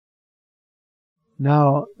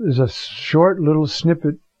Now, there's a short little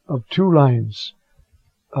snippet of 2 lines,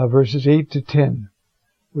 verses 8 to 10,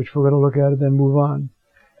 which we're going to look at and then move on.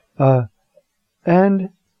 And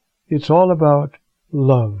it's all about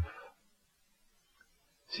love.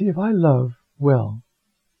 See, if I love well,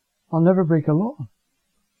 I'll never break a law.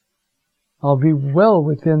 I'll be well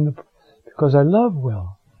because I love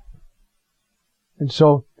well. And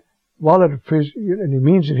so, and he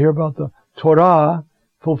means it here about the Torah,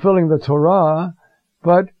 fulfilling the Torah,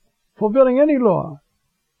 but fulfilling any law.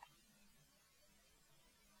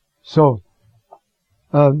 So,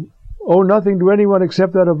 owe nothing to anyone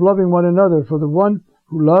except that of loving one another, for the one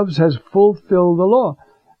who loves has fulfilled the law.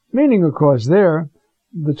 Meaning, of course, there,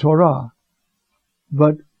 the Torah,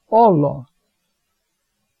 but all law.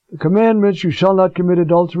 The commandments, you shall not commit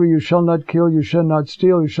adultery, you shall not kill, you shall not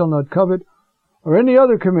steal, you shall not covet, or any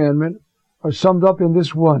other commandment, are summed up in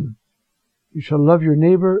this one. You shall love your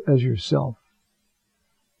neighbor as yourself.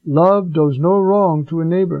 Love does no wrong to a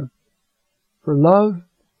neighbor, for love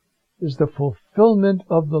is the fulfillment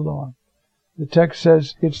of the law. The text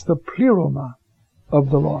says it's the pleroma of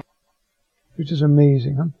the law, which is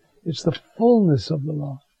amazing. Huh? It's the fullness of the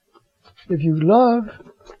law. If you love,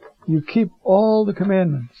 you keep all the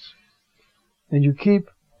commandments, and you keep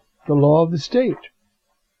the law of the state.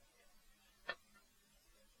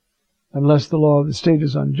 Unless the law of the state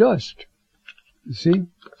is unjust. You see?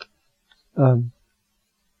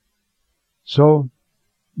 So,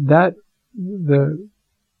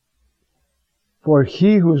 for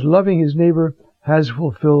he who is loving his neighbor has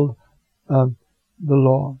fulfilled the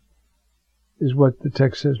law, is what the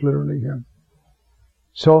text says literally here.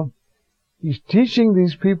 So, he's teaching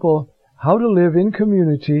these people how to live in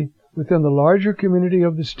community within the larger community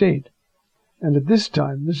of the state. And at this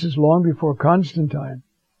time, this is long before Constantine,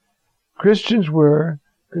 Christians were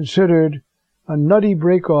considered a nutty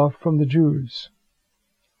break-off from the Jews.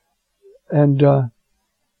 And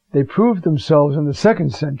they proved themselves in the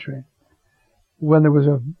 2nd century when there was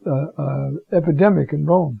a epidemic in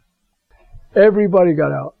Rome. Everybody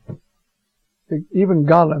got out. Even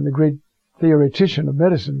Galen, the great theoretician of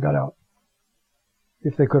medicine, got out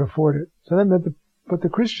if they could afford it. So that meant but the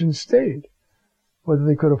Christians stayed, whether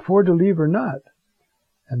they could afford to leave or not.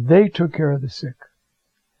 And they took care of the sick.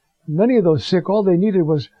 Many of those sick, all they needed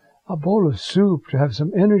was a bowl of soup to have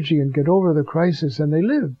some energy and get over the crisis, and they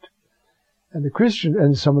lived.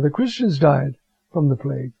 And some of the Christians died from the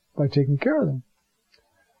plague by taking care of them.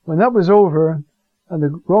 When that was over, and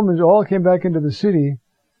the Romans all came back into the city,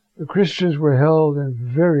 the Christians were held in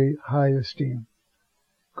very high esteem,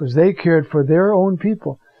 because they cared for their own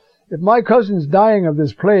people. If my cousin's dying of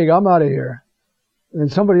this plague, I'm out of here. And then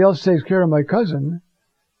somebody else takes care of my cousin,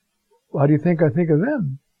 how do you think I think of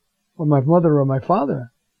them? Or my mother or my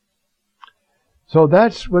father? So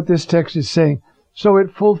that's what this text is saying. So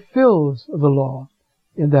it fulfills the law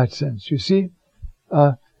in that sense, you see?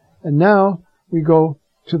 And now we go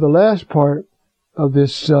to the last part of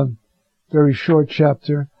this very short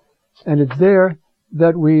chapter, and it's there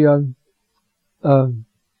that we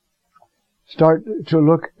start to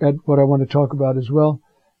look at what I want to talk about as well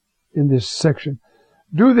in this section.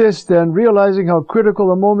 Do this then, realizing how critical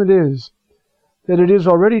the moment is, that it is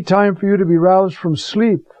already time for you to be roused from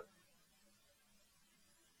sleep.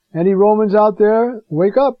 Any Romans out there,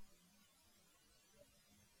 wake up.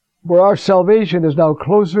 For our salvation is now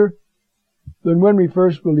closer than when we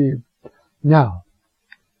first believed. Now,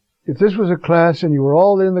 if this was a class and you were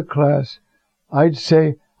all in the class, I'd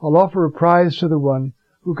say, I'll offer a prize to the one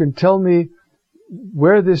who can tell me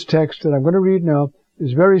where this text that I'm going to read now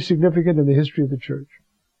is very significant in the history of the church.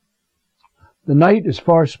 The night is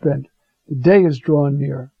far spent. The day is drawn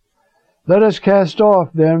near. Let us cast off,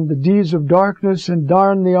 then, the deeds of darkness and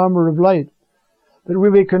don the armor of light, that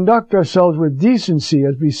we may conduct ourselves with decency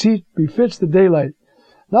as befits the daylight,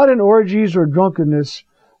 not in orgies or drunkenness,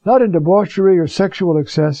 not in debauchery or sexual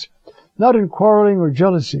excess, not in quarreling or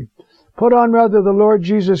jealousy. Put on rather the Lord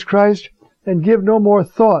Jesus Christ, and give no more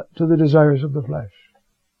thought to the desires of the flesh.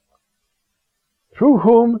 Through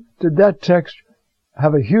whom did that text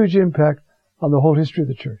have a huge impact on the whole history of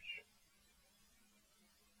the church?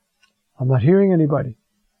 I'm not hearing anybody.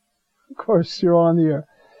 Of course, you're all on the air.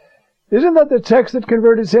 Isn't that the text that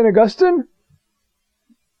converted St. Augustine?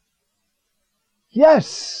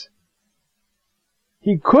 Yes.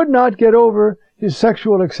 He could not get over his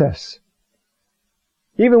sexual excess.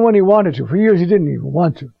 Even when he wanted to. For years he didn't even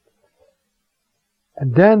want to.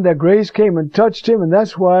 And then that grace came and touched him, and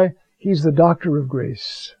that's why he's the doctor of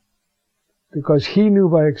grace. Because he knew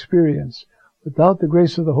by experience, without the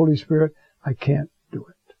grace of the Holy Spirit, I can't do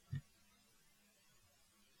it.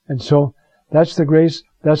 And so, that's the grace,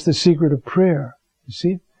 that's the secret of prayer. You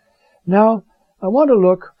see? Now, I want to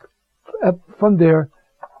look from there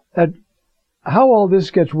at how all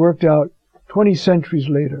this gets worked out 20 centuries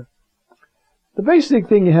later. The basic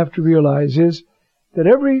thing you have to realize is that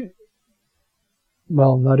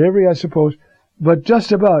not every, I suppose, but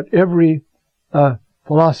just about every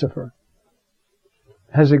philosopher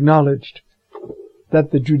has acknowledged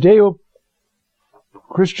that the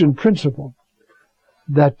Judeo-Christian principle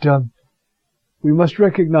that we must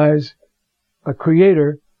recognize a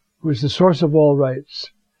creator who is the source of all rights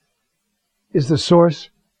is the source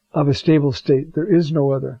of a stable state. There is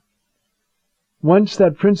no other. Once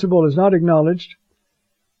that principle is not acknowledged,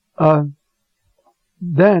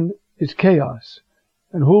 then it's chaos.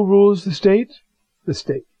 And who rules the state? The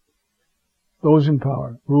state. Those in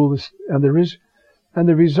power rule the state. And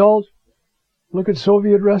the result, look at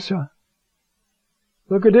Soviet Russia.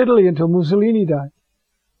 Look at Italy until Mussolini died.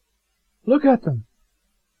 Look at them.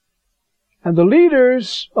 And the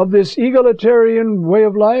leaders of this egalitarian way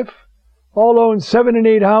of life all own 7 and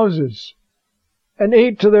 8 houses, and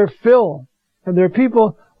 8 to their fill, and their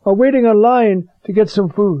people are waiting in line to get some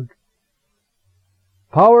food.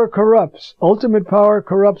 Power corrupts. Ultimate power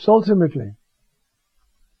corrupts ultimately.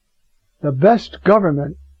 The best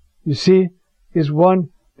government, you see, is one,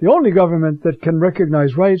 the only government that can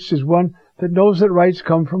recognize rights is one that knows that rights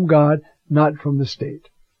come from God, not from the state.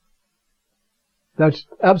 That's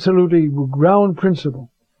absolutely ground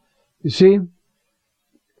principle. You see,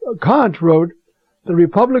 Kant wrote, the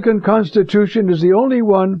Republican Constitution is the only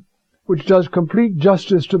one which does complete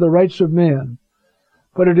justice to the rights of man,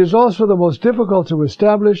 but it is also the most difficult to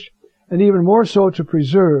establish and even more so to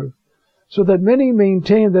preserve, so that many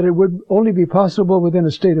maintain that it would only be possible within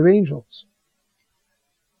a state of angels.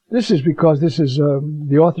 This is because this is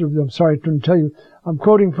the author of, I'm sorry I couldn't tell you, I'm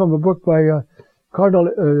quoting from a book by Cardinal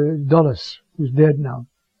Dulles, who's dead now.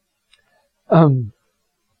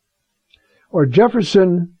 Or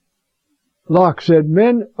Jefferson Locke said,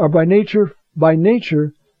 men are by nature,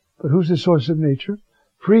 but who's the source of nature?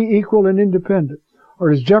 Free, equal, and independent. Or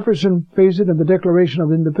as Jefferson phrased it in the Declaration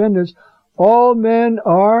of Independence, all men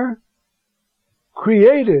are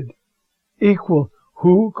created equal.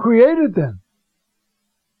 Who created them?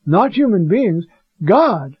 Not human beings,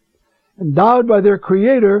 God, endowed by their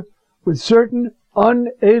Creator with certain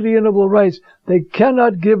unalienable rights. They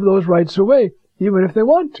cannot give those rights away, even if they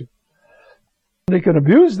want to. They can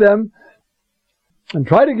abuse them and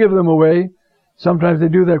try to give them away. Sometimes they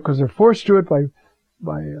do that because they're forced to it by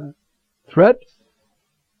threat.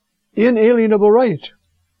 Inalienable right,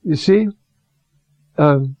 you see.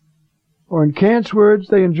 Or in Kant's words,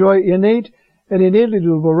 they enjoy innate and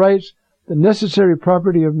inalienable rights, the necessary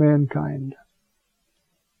property of mankind.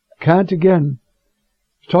 Kant again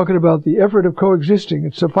is talking about the effort of coexisting.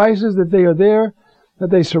 It suffices that they are there, that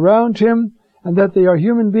they surround him, and that they are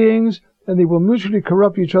human beings, and they will mutually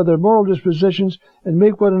corrupt each other's moral dispositions and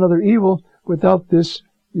make one another evil without this,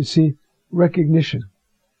 you see, recognition.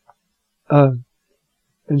 And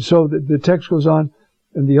so the text goes on.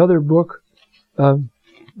 In the other book,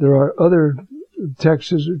 there are other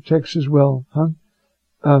texts as well.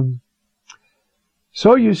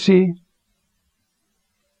 So you see,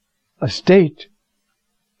 a state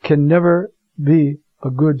can never be a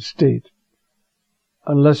good state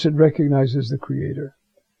unless it recognizes the Creator,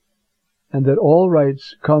 and that all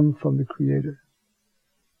rights come from the Creator.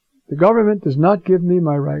 The government does not give me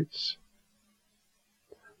my rights.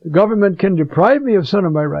 The government can deprive me of some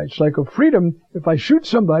of my rights, like of freedom. If I shoot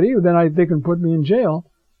somebody, then they can put me in jail.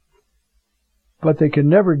 But they can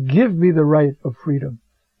never give me the right of freedom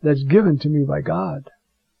that's given to me by God.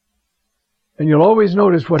 And you'll always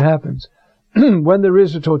notice what happens. When there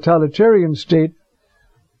is a totalitarian state,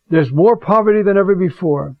 there's more poverty than ever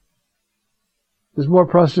before. There's more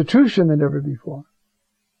prostitution than ever before.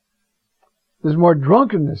 There's more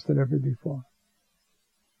drunkenness than ever before.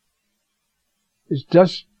 It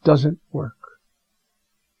just doesn't work.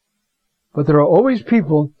 But there are always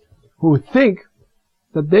people who think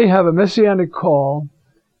that they have a messianic call,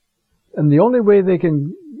 and the only way they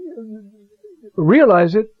can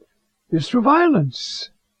realize it is through violence.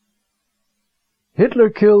 Hitler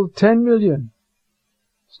killed 10 million.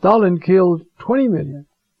 Stalin killed 20 million.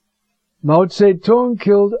 Mao Zedong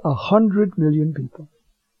killed 100 million people.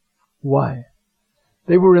 Why?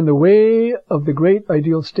 They were in the way of the great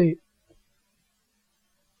ideal state.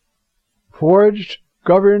 Forged,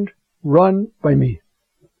 governed, run by me.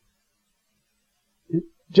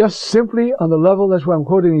 Just simply on the level, that's why I'm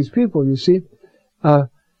quoting these people, you see,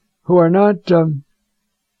 who are not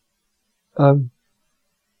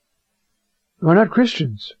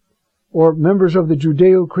Christians or members of the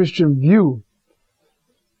Judeo-Christian view.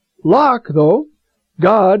 Locke, though,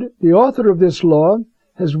 God, the author of this law,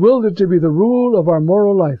 has willed it to be the rule of our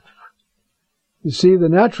moral life. You see, the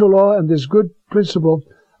natural law and this good principle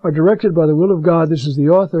are directed by the will of God. This is the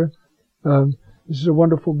author. This is a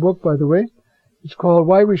wonderful book, by the way. It's called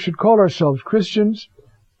Why We Should Call Ourselves Christians,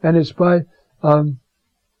 and it's by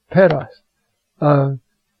Pera.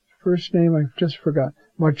 First name I just forgot.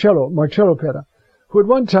 Marcello Pera, who at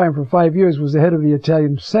one time for 5 years was the head of the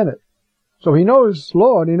Italian Senate. So he knows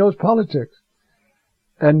law and he knows politics.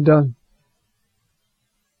 And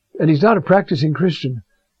he's not a practicing Christian,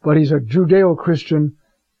 but he's a Judeo-Christian.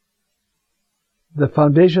 The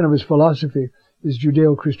foundation of his philosophy is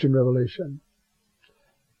Judeo-Christian revelation.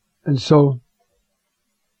 And so,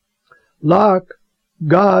 Locke,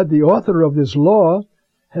 God, the author of this law,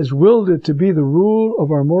 has willed it to be the rule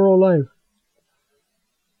of our moral life.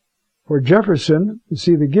 For Jefferson, you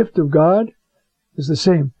see, the gift of God is the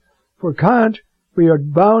same. For Kant, we are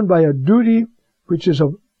bound by a duty which is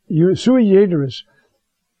of sui generis,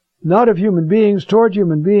 not of human beings toward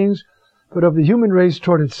human beings, but of the human race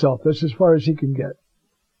toward itself. That's as far as he can get.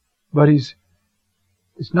 But it's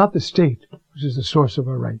not the state which is the source of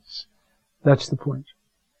our rights. That's the point.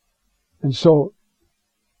 And so,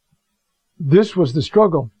 this was the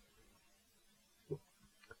struggle.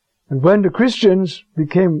 And when the Christians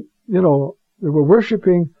became, they were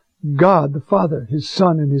worshiping God, the Father, His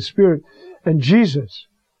Son, and His Spirit, and Jesus,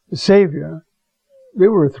 the Savior, they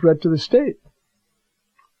were a threat to the state.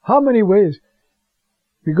 How many ways?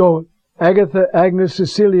 We go Agatha, Agnes,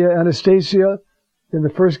 Cecilia, Anastasia in the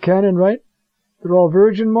first canon, right? They're all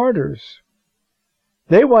virgin martyrs.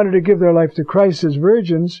 They wanted to give their life to Christ as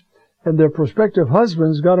virgins, and their prospective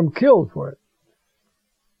husbands got them killed for it.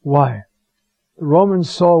 Why? The Romans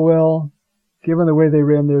saw well, given the way they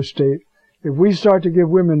ran their state, if we start to give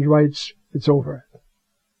women's rights, it's over.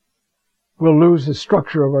 We'll lose the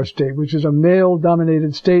structure of our state, which is a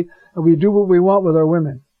male-dominated state, and we do what we want with our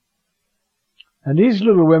women. And these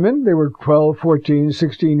little women, they were 12, 14,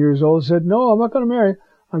 16 years old, said, no, I'm not going to marry.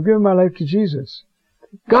 I'm giving my life to Jesus.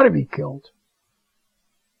 Got to be killed.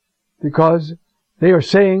 Because they are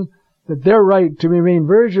saying that their right to remain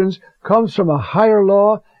virgins comes from a higher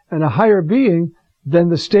law and a higher being than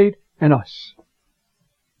the state and us.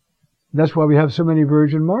 That's why we have so many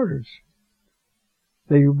virgin martyrs.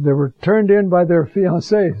 They were turned in by their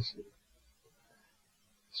fiancés.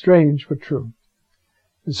 Strange, but true.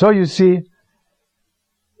 And so you see,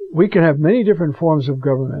 we can have many different forms of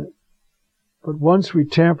government, but once we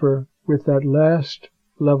tamper with that last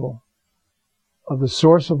level of the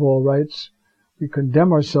source of all rights, we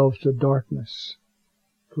condemn ourselves to darkness,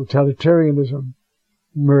 totalitarianism,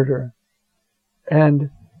 murder, and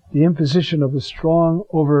the imposition of the strong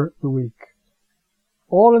over the weak.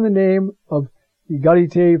 All in the name of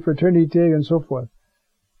egalite, fraternité, and so forth.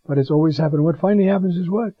 But it's always happened. What finally happens is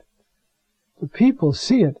what? The people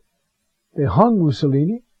see it. They hung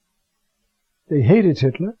Mussolini. They hated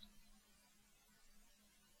Hitler.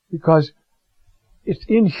 Because it's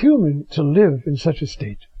inhuman to live in such a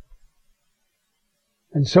state.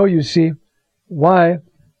 And so you see why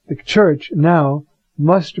the church now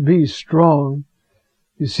must be strong,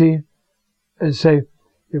 you see, and say,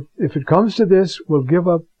 if it comes to this, we'll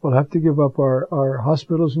have to give up our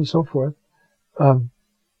hospitals and so forth,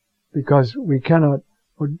 because we cannot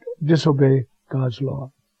disobey God's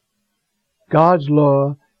law. God's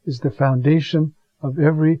law is the foundation of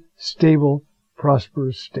every stable,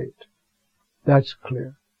 prosperous state. That's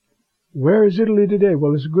clear. Where is Italy today?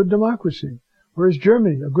 Well, it's a good democracy. Where is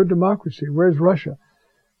Germany? A good democracy. Where is Russia?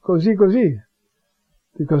 Così.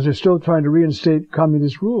 Because they're still trying to reinstate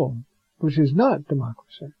communist rule, which is not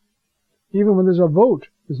democracy. Even when there's a vote,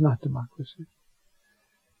 it's not democracy.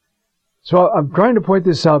 So I'm trying to point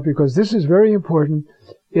this out because this is very important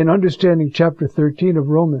in understanding chapter 13 of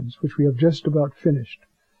Romans, which we have just about finished.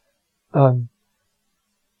 The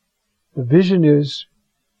vision is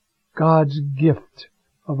God's gift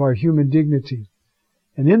of our human dignity.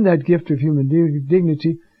 And in that gift of human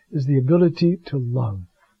dignity is the ability to love.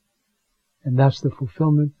 And that's the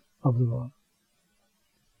fulfillment of the law.